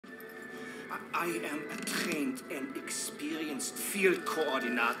I am a trained and experienced field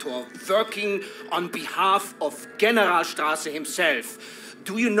coordinator working on behalf of Generalstraße himself.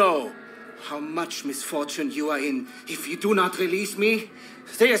 Do you know how much misfortune you are in if you do not release me?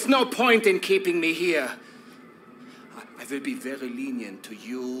 There is no point in keeping me here. I will be very lenient to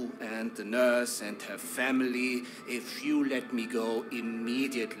you and the nurse and her family if you let me go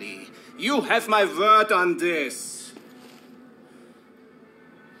immediately. You have my word on this.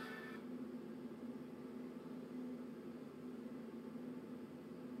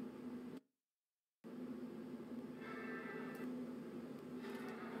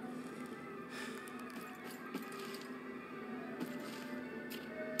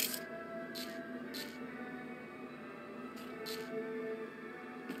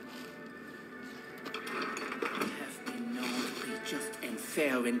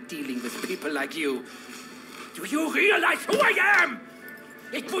 Fair when dealing with people like you. Do you realize who I am?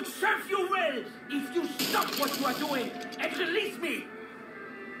 It would serve you well if you stop what you are doing and release me.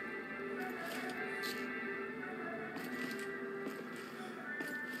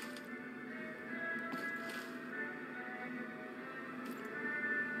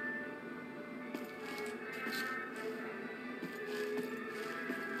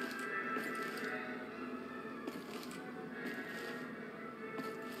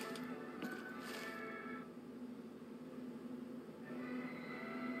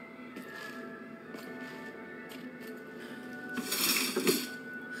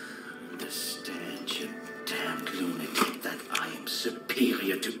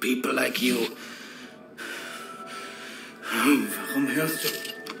 Superior to people like you. Warum hörst du?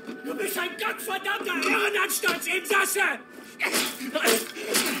 Du bist ein gottverdammter Herrenanstaltsinsasse!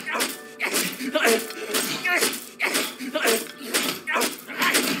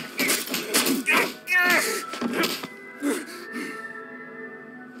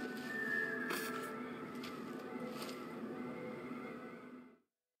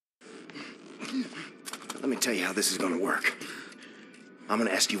 Let me tell you how this is going to work. I'm going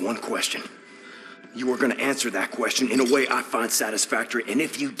to ask you one question. You are going to answer that question in a way I find satisfactory, and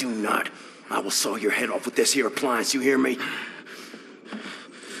if you do not, I will saw your head off with this here appliance, you hear me?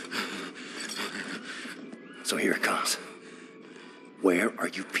 So here it comes. Where are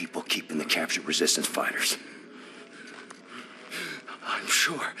you people keeping the captured resistance fighters? I'm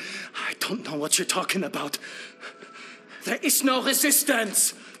sure I don't know what you're talking about. There is no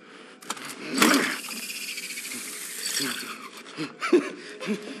resistance.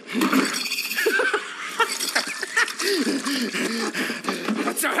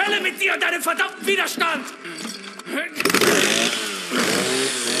 Was zur Hölle mit dir und deinem verdammten Widerstand?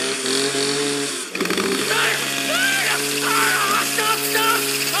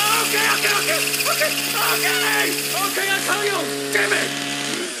 Okay, I'll tell you. Damn it!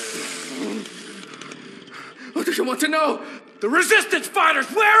 What do you want to know? The resistance fighters,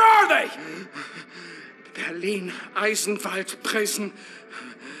 where are they? Berlin, Eisenwald, Presen.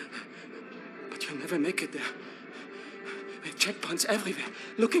 But you'll never make it there. There are checkpoints everywhere,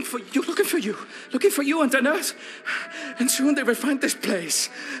 looking for you and the nurse. And soon they will find this place.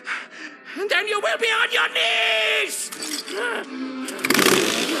 And then you will be on your knees!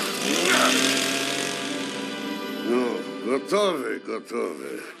 No,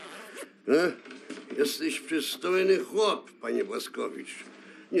 gotowy. Jesteś przystojny chłop, panie Blazkowicz.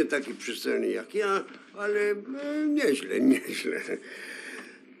 Nie taki przystojny jak ja, ale nieźle.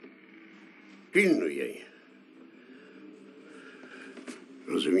 Pilnuj jej.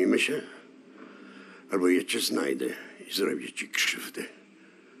 Rozumiemy się? Albo ja cię znajdę i zrobię ci krzywdę.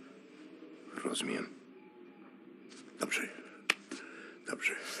 Rozumiem.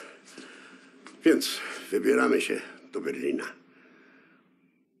 Dobrze. Więc wybieramy się do Berlina.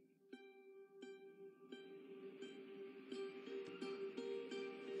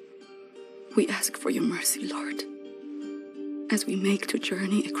 We ask for your mercy, Lord, as we make the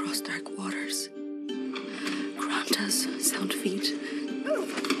journey across dark waters. Grant us sound feet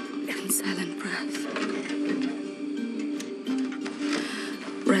and silent breath.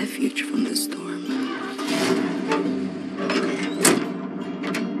 Refuge from the storm.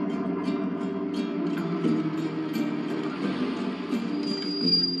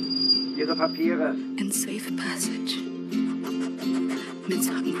 Ihre Papiere. And safe passage amidst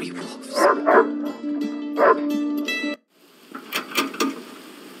hungry wolves.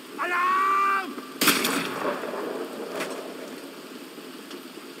 Alarm!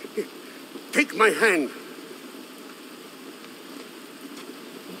 Take my hand.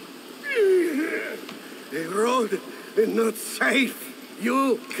 The road is not safe.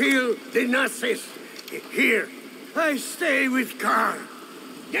 You kill the Nazis. Here, I stay with Karl.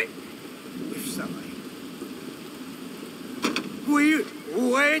 somebody. We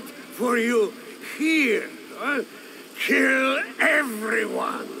wait for you here. Huh? Kill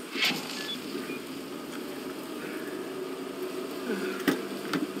everyone.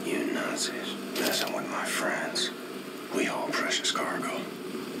 You Nazis messing with my friends. We haul precious cargo.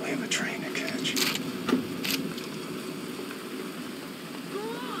 We have a train to catch. Go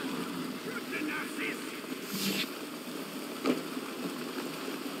on! Shoot the Nazis!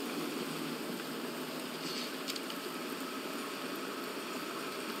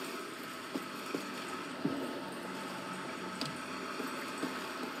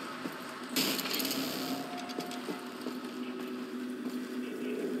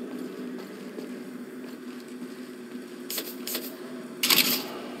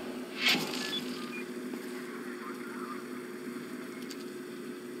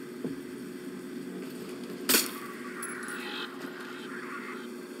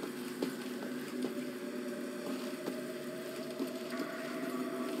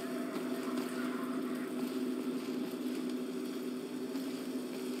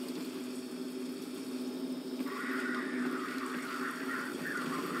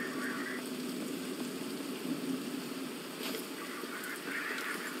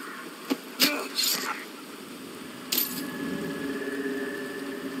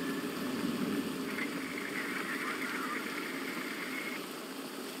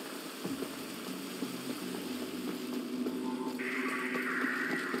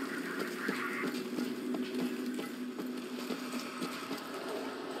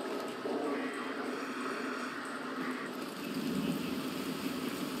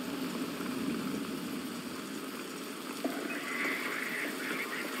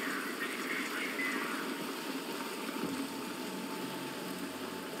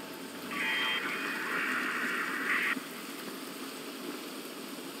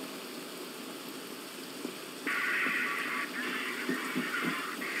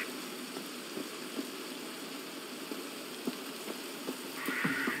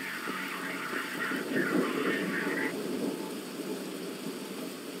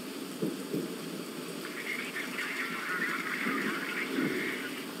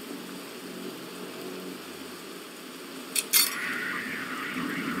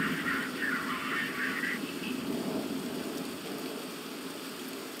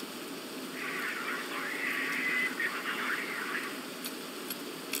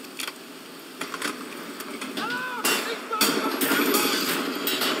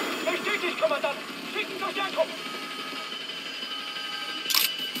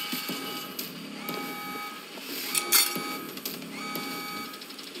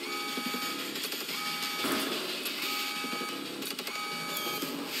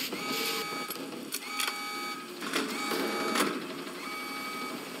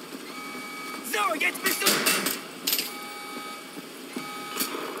 So, jetzt bist du...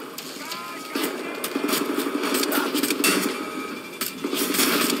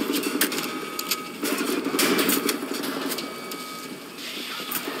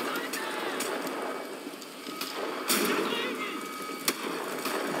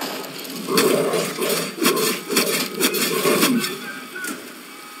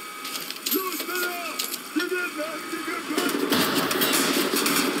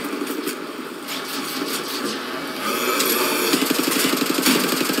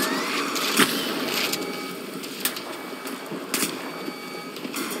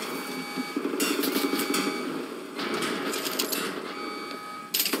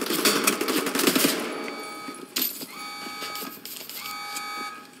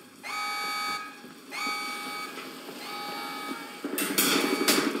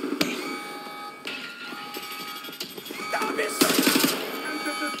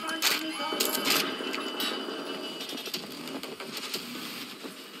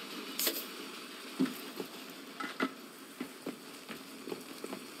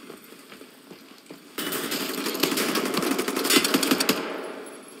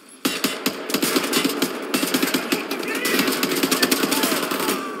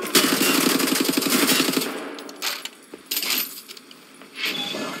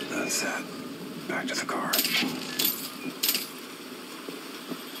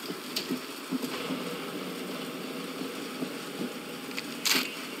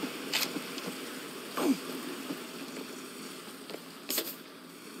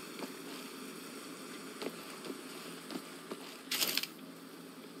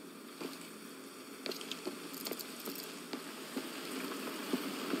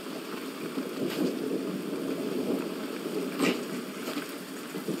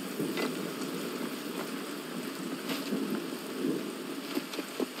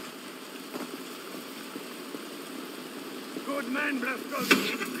 Good man,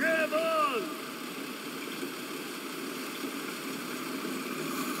 Blazkowicz. Grab on!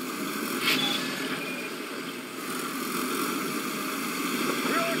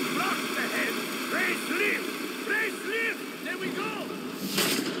 Road blocked ahead! Race left! Race left! There we go!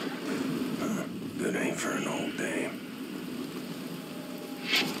 Good aim for an old dame.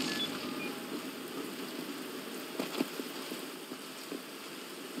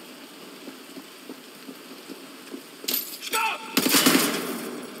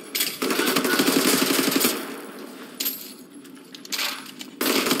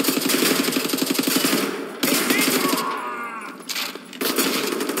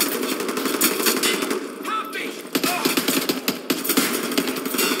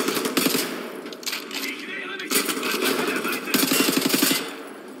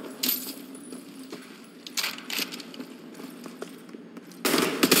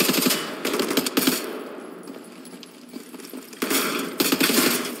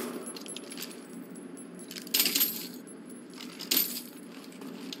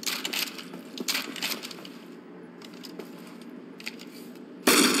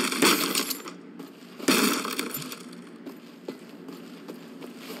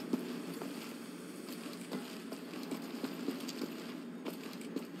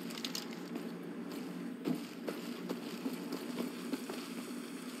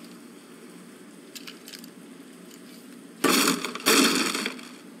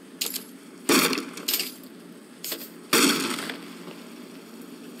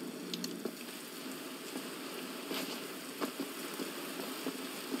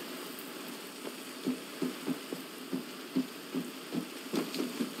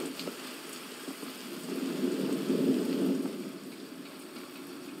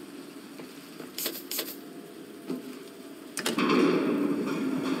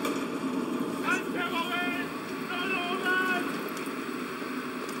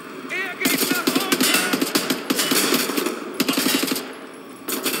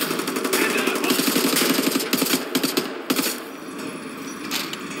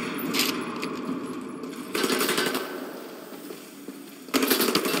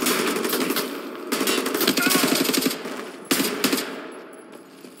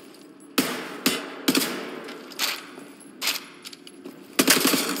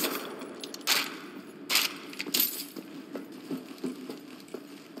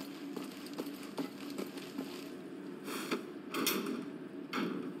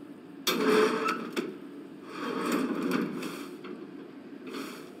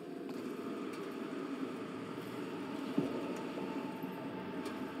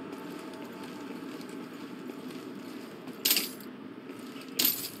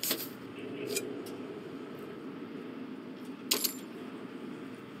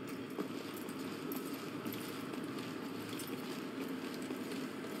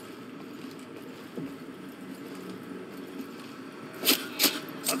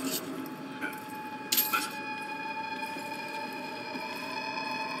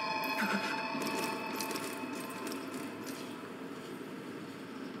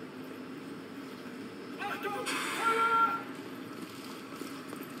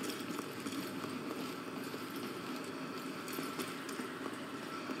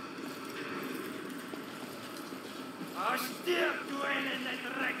 Stirb, du elende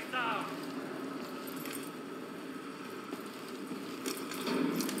Drecksau!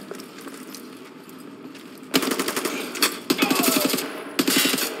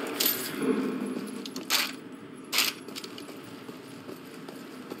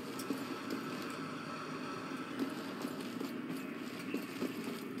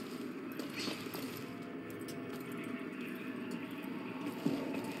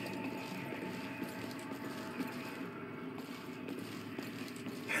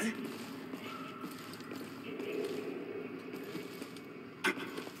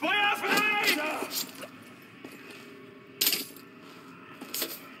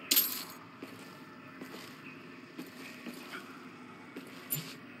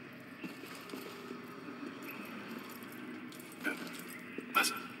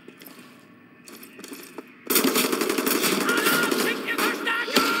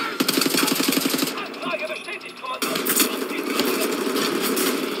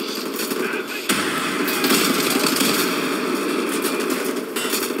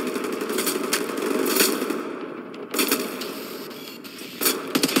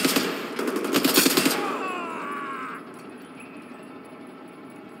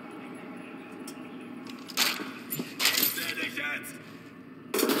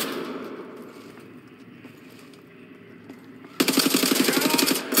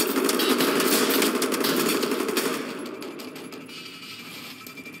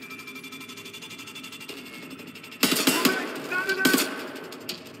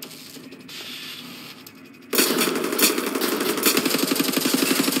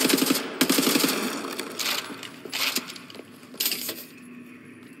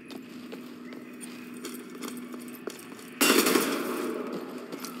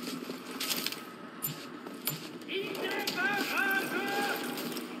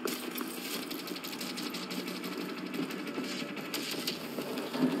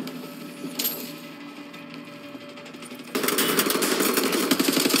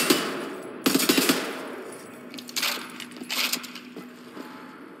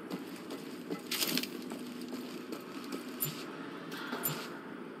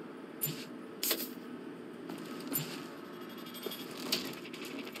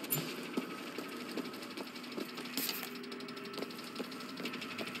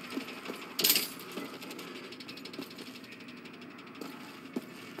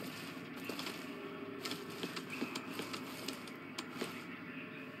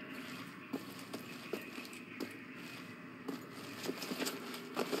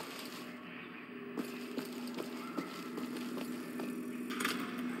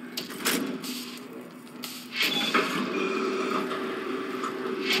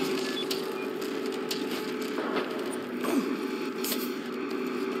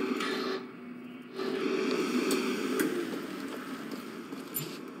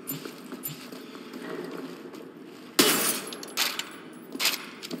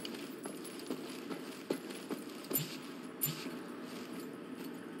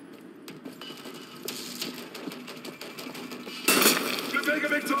 Fahrzeuge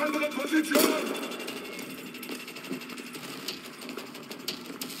weg zu eurer Position!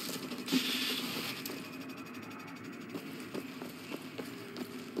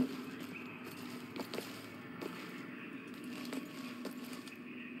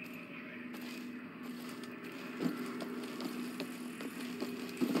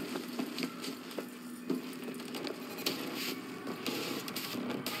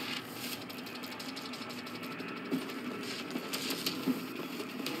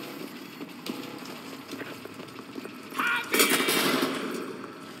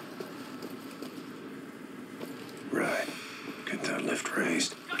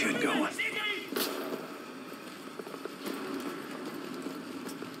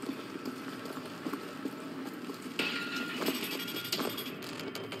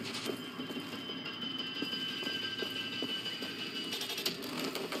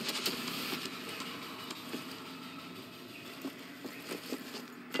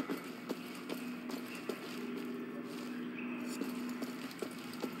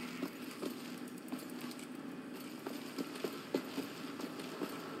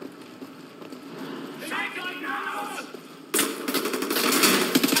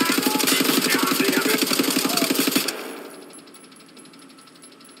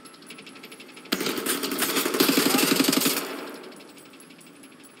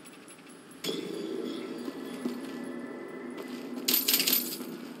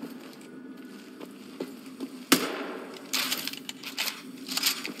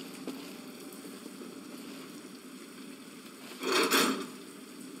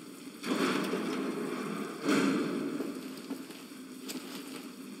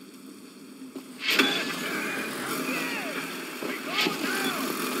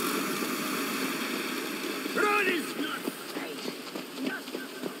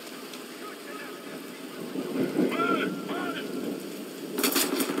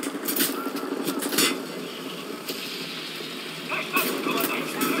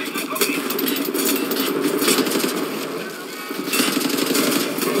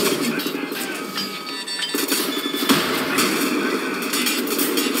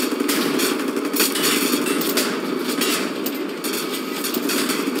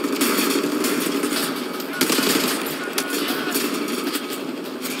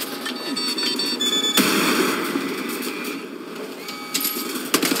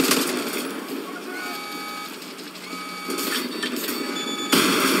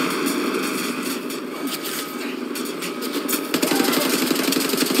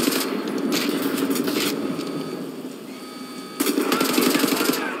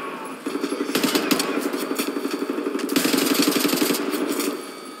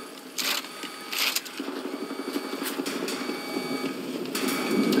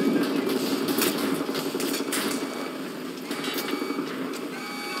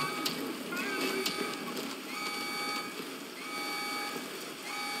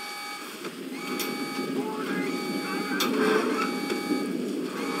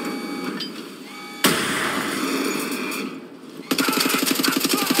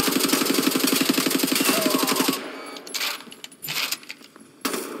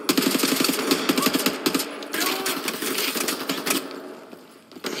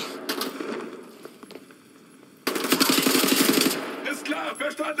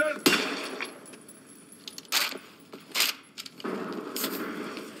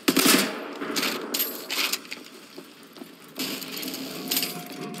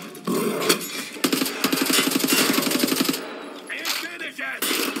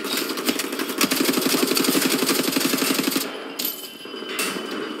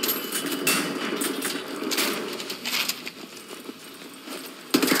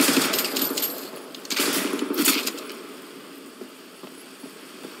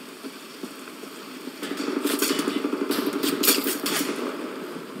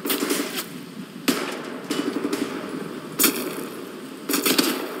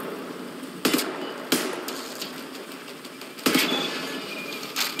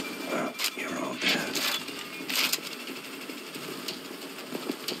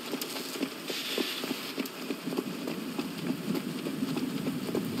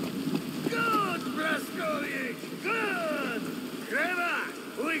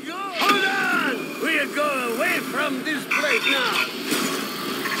 from this place now.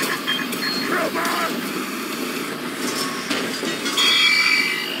 Crowbar!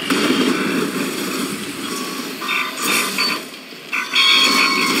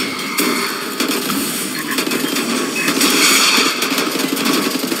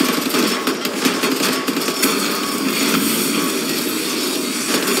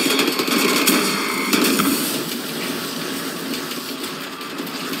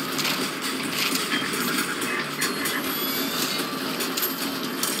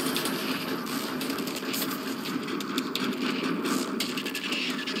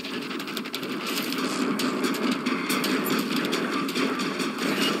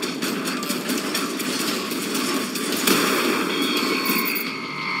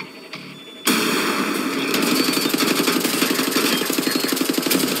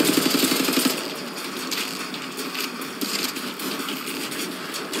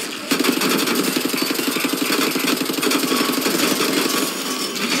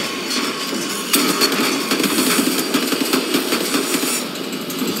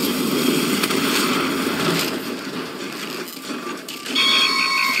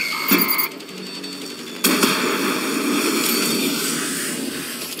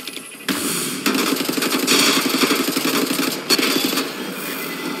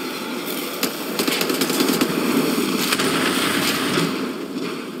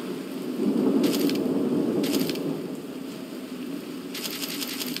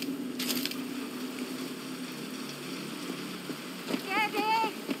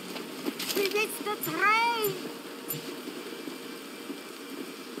 the train!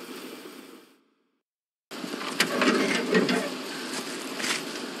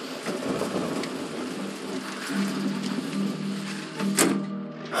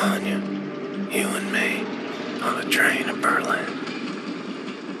 Anya, you and me on a train to Berlin.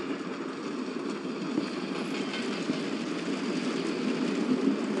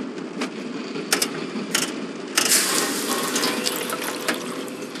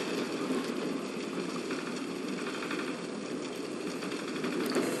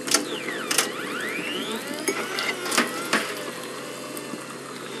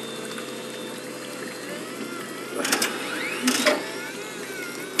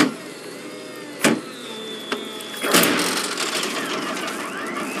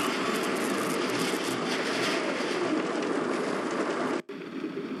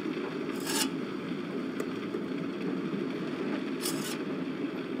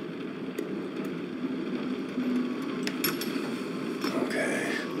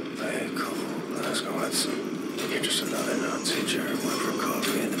 Okay, play it cool. Blazkowicz. You're just another Nazi jerk went for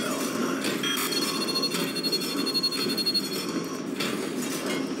coffee in the middle of the night.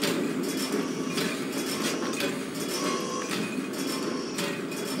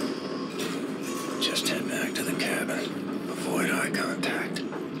 Just head back to the cabin. Avoid eye contact.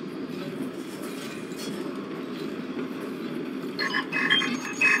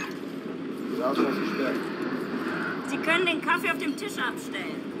 Sie können den Kaffee auf dem Tisch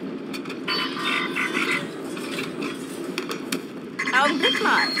abstellen. Augenblick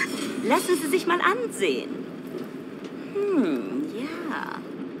mal. Lassen Sie sich mal ansehen. Ja.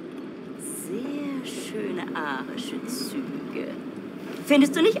 Sehr schöne arische Züge.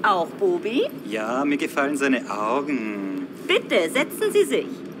 Findest du nicht auch, Bobi? Ja, mir gefallen seine Augen. Bitte, setzen Sie sich.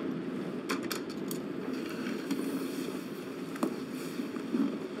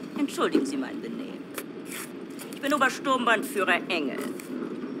 Entschuldigen Sie mein Benehmen. Ich bin Obersturmbannführer Engel.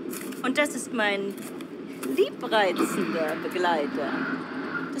 Und das ist mein liebreizender Begleiter.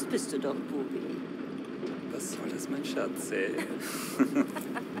 Das bist du doch, Bubi. Was soll das, mein Schatz?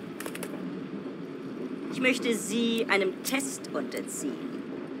 Ich möchte Sie einem Test unterziehen.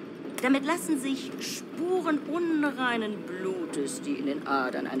 Damit lassen sich Spuren unreinen Blutes, die in den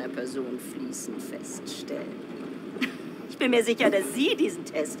Adern einer Person fließen, feststellen. Ich bin mir sicher, dass Sie diesen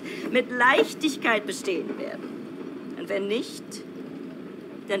Test mit Leichtigkeit bestehen werden. Und wenn nicht,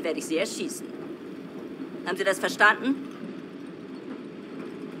 dann werde ich Sie erschießen. Haben Sie das verstanden?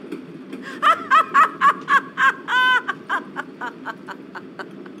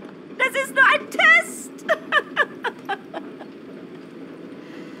 Das ist nur ein Test!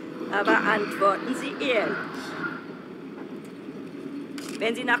 Aber antworten Sie ehrlich.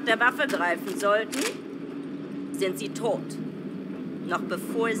 Wenn Sie nach der Waffe greifen sollten, sind Sie tot. Noch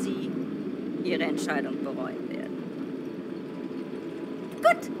bevor Sie Ihre Entscheidung bereuen werden.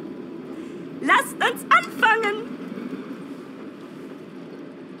 Gut. Lasst uns anfangen.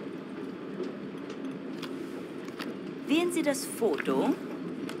 Wählen Sie das Foto,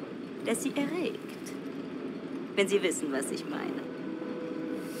 das Sie erregt. Wenn Sie wissen, was ich meine.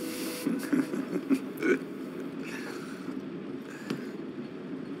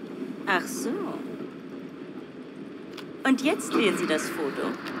 Ach so. Und jetzt wählen Sie das Foto,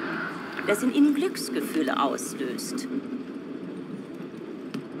 das in Ihnen Glücksgefühle auslöst.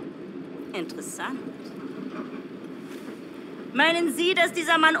 Interessant. Meinen Sie, dass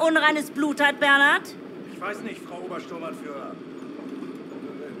dieser Mann unreines Blut hat, Bernhard? Ich weiß nicht, Frau Obersturmbannführer.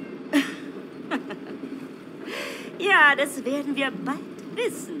 Ja, das werden wir bald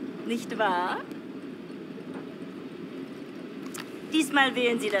wissen, nicht wahr? Diesmal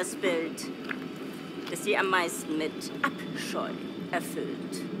wählen Sie das Bild, das Sie am meisten mit Abscheu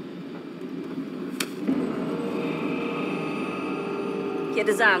erfüllt. Ich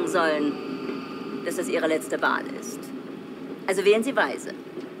hätte sagen sollen, dass das Ihre letzte Wahl ist. Also wählen Sie weise.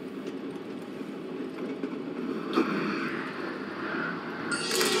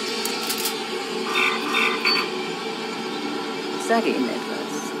 Ich sage Ihnen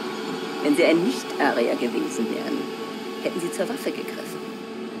etwas. Wenn Sie ein Nicht-Arier gewesen wären, hätten Sie zur Waffe gegriffen.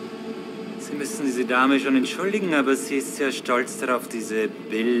 Sie müssen diese Dame schon entschuldigen, aber sie ist sehr stolz darauf, diese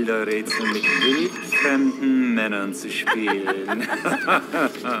Bilderrätsel mit wildfremden Männern zu spielen.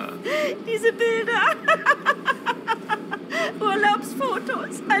 Diese Bilder.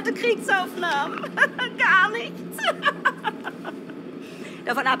 Urlaubsfotos, alte Kriegsaufnahmen. Gar nichts.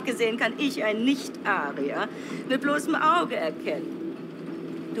 Davon abgesehen kann ich ein Nicht-Arier mit bloßem Auge erkennen.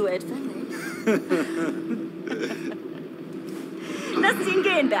 Du etwa nicht? Lassen Sie ihn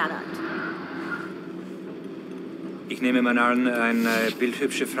gehen, Bernhard. Ich nehme mal an, eine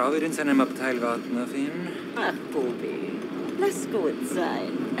bildhübsche Frau wird in seinem Abteil warten auf ihn. Ach, Bobby, lass gut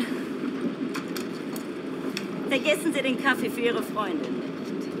sein. Vergessen Sie den Kaffee für Ihre Freundin nicht.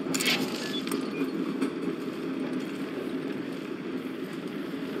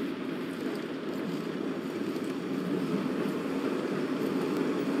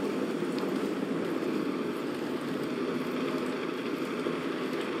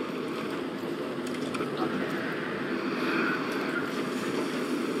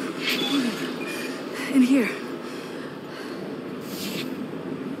 In here.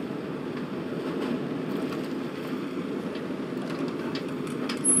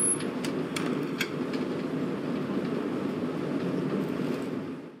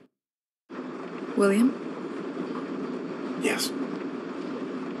 William? Yes.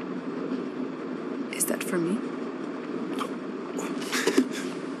 Is that for me?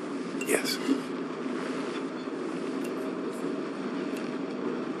 Yes.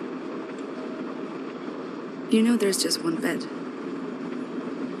 You know there's just one bed.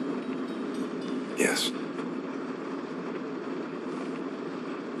 Yes.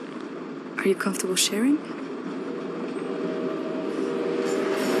 Are you comfortable sharing?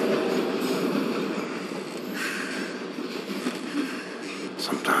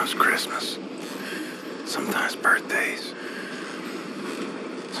 Sometimes Christmas. Sometimes birthdays.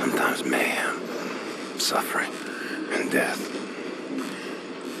 Sometimes mayhem, suffering, and death.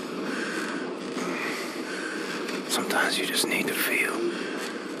 Sometimes you just need to feel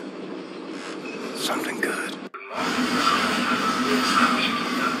something good.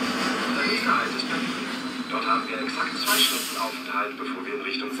 Dort haben wir exakt 2 Stunden Aufenthalt, bevor wir in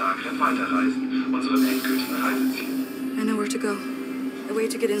Richtung Zagreb weiterreisen, unserem endgültigen Reiseziel. I know where to go. A way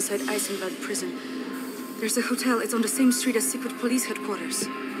to get inside Eisenwald prison. There's a hotel. It's on the same street as secret police headquarters.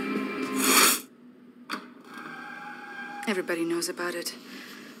 Everybody knows about it.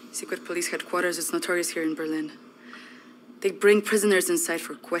 Secret police headquarters is notorious here in Berlin. They bring prisoners inside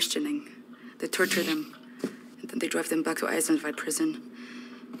for questioning. They torture them, and then they drive them back to Eisenwald prison,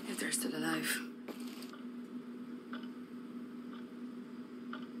 if they're still alive.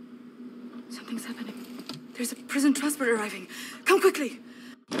 Something's happening. There's a prison transport arriving. Come quickly!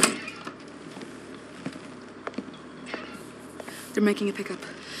 They're making a pickup.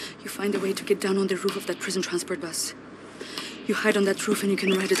 You find a way to get down on the roof of that prison transport bus. You hide on that roof and you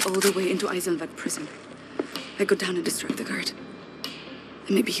can ride it all the way into Eisenwald prison. I go down and distract the guard.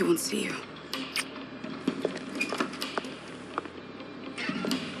 And maybe he won't see you.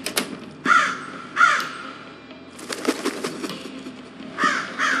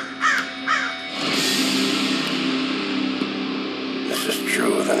 This is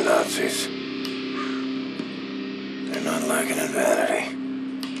true of the Nazis. They're not lacking in vanity.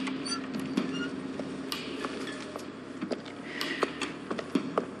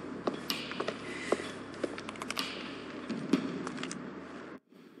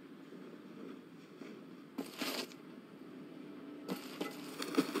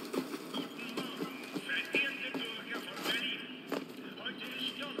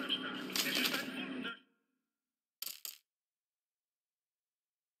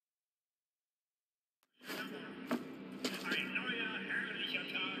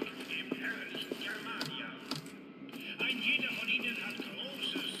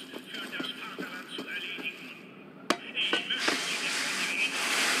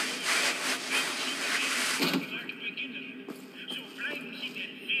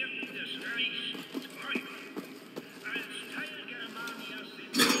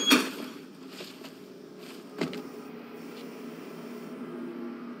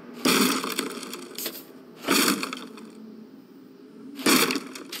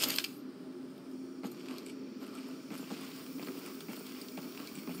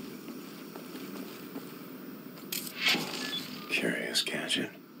 Curious gadget,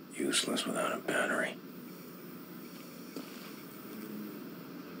 useless without a battery.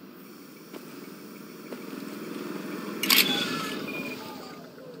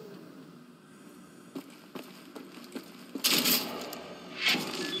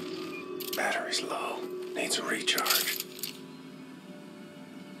 Battery's low, needs a recharge.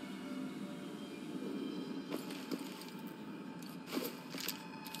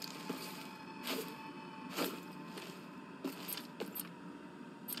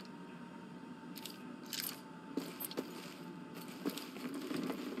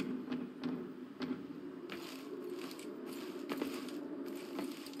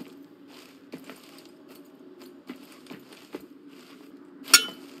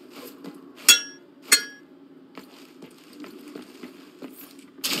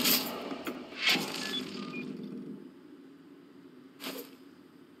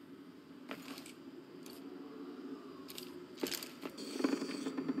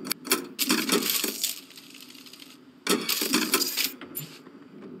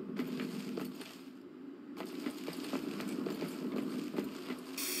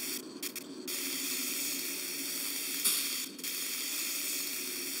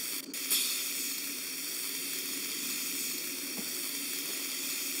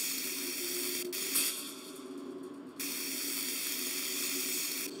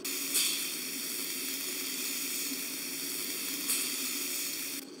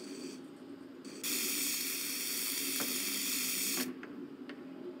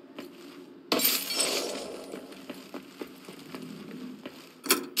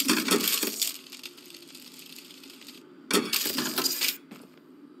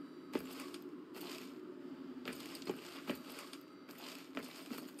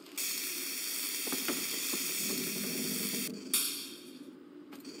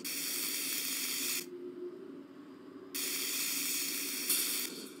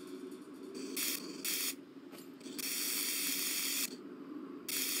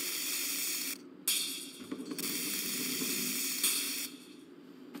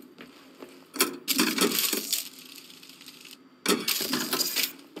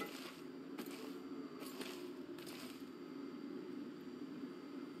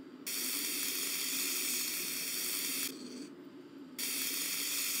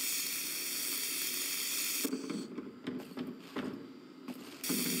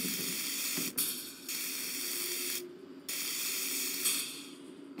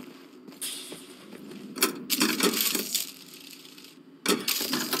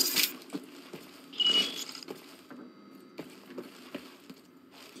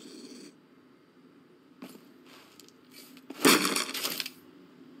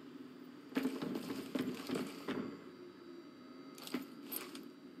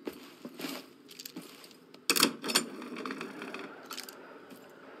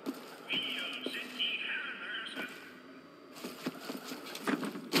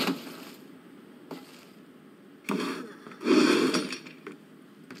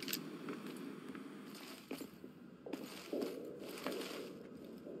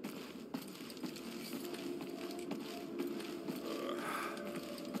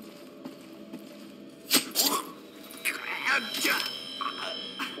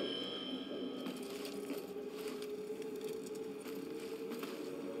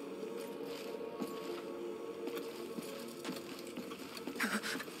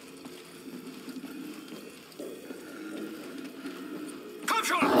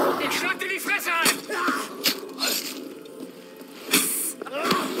 Schlag dir die Fresse ein!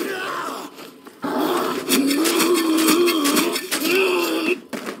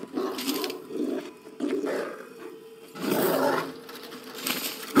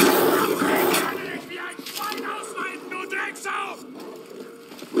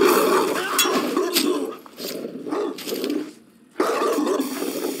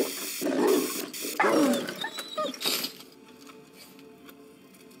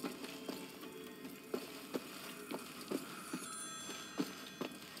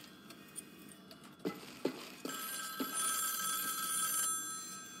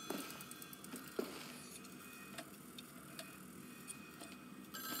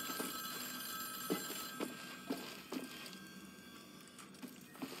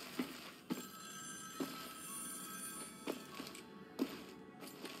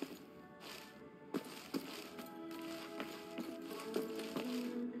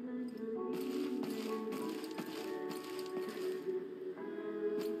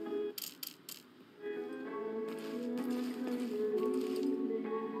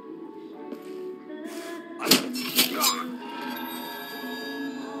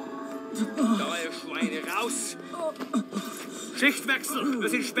 Neue Schweine, raus! Schichtwechsel, wir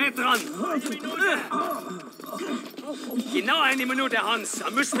sind spät dran. Eine Minute. Genau eine Minute, Hans.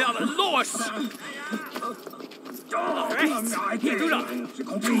 Dann müssen wir aber los. Nach rechts. Hier, du da.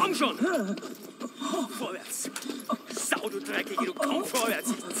 Komm schon. Vorwärts. Sau, du Dreckige, du komm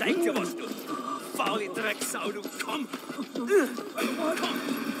vorwärts. Ich zeig dir was, du faule Drecksau, du komm. Komm.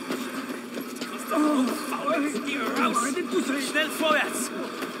 Du faule, geh raus. Schnell vorwärts.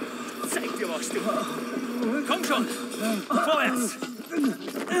 Zeig dir was, du. Komm schon. Vorwärts.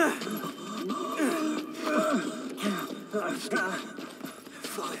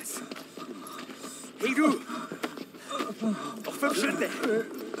 Vorwärts. Hey, du. Noch 5 Schritte.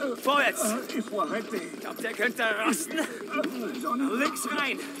 Vorwärts. Glaubt, der könnte rasten? Links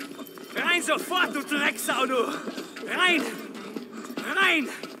rein. Rein sofort, du Drecksau, du. Rein. Rein.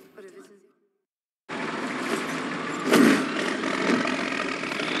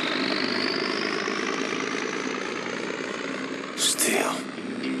 Steel.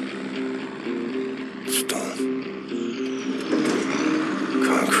 Stone.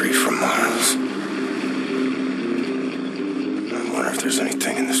 Concrete for miles. I wonder if there's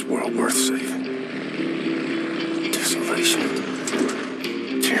anything in this world worth saving. Desolation.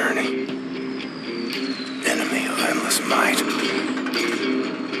 Tyranny. Enemy of endless might.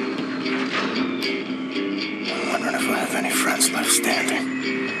 I'm wondering if I have any friends left standing.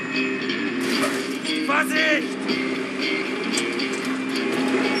 Vorsicht!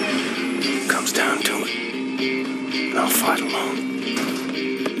 Comes down to it, and I'll fight alone.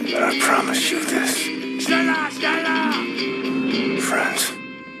 But I promise you this. Schneller, schneller! Friends,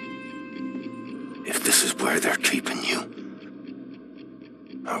 if this is where they're keeping you,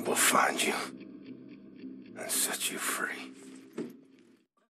 I will find you and set you free.